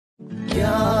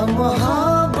क्या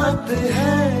मोहब्बत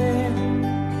है,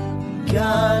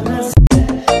 क्या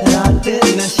रात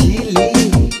नशीली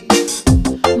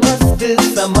मस्त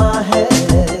समा है,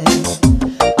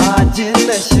 आज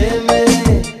नशे में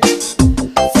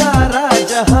सारा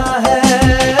जहां है।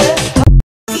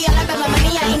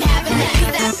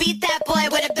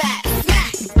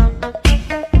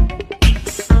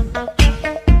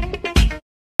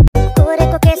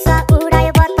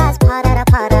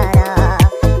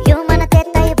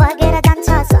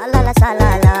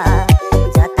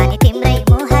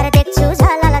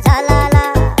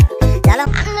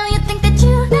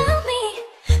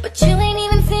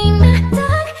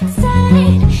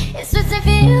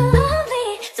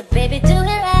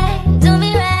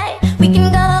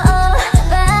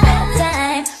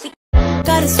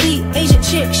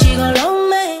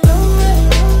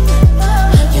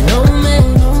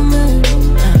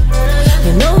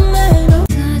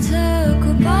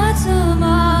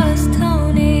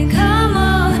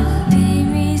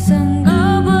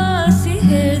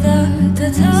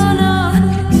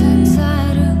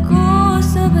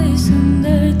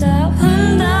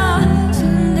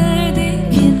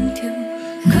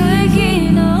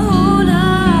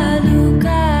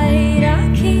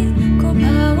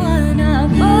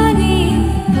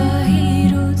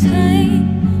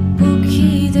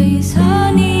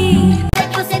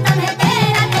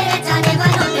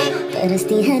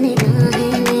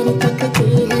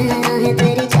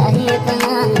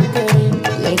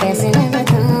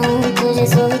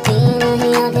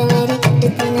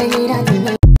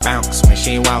 Bounce when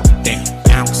she walk, damn.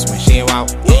 Bounce when she walk,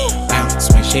 bounce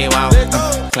when she walk.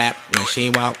 Clap when she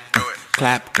walk,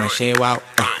 clap when she walk,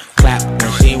 clap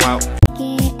when she walk.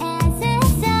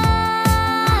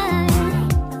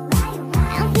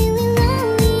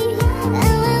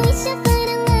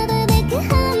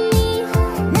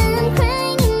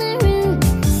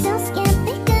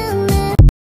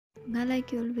 मलाई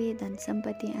क्योलवे धन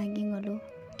सम्पत्ति आगिङलो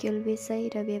क्योलवे सही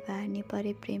र व्यवहार नि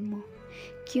परे प्रेम मो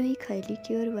क्यों खैली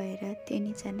क्योर भएर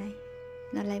तेनी चनाई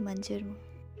नलाई मंजूर मो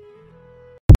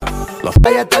Los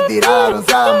playas te tiraron,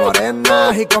 esa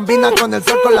morena y combina con el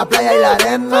sol, con la playa y la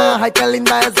arena. Ay, qué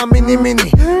linda esa mini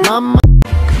mini mamá.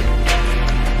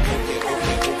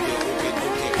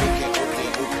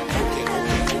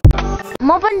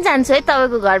 म पनि जान्छु है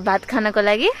तपाईको घर भात खानको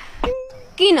लागि।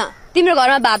 किन तिम्रो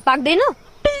घरमा भात पाक्दैन?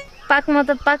 पाक्न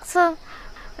त पाक्छ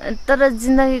तर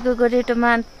जिन्दगीको गोरेटोमा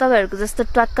तपाईहरुको जस्तो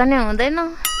ट्वाक्क नै हुँदैन।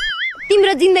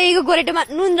 तिम्रो जिन्दगीको गोरेटोमा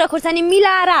नुन र खुर्सानी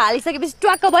मिलाएर हालिसकेपछि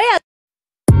ट्वाक्क भइहाल्छ।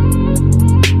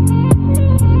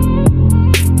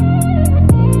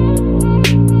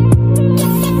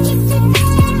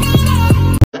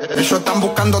 Ellos están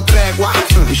buscando tregua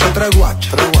y yo tregua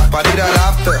para ir al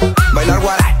after, bailar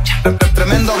guaracha,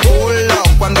 tremendo culo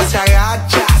cuando se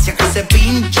agacha, si acá se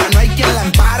pincha no hay quien la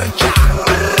emparcha.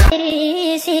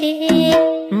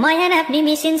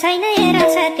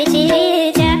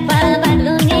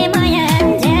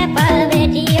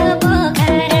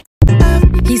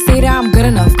 He say that I'm good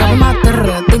enough, got my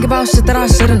think about shit that I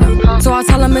shouldn't know. So I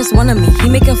tell him it's one of me, he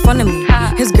making fun of me.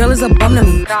 His girl is a bum to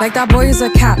me, like that boy is a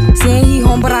cat. Saying he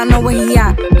home but I know where he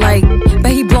at. Like,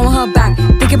 bet he blowing her back.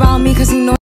 Think about me cause he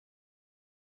know.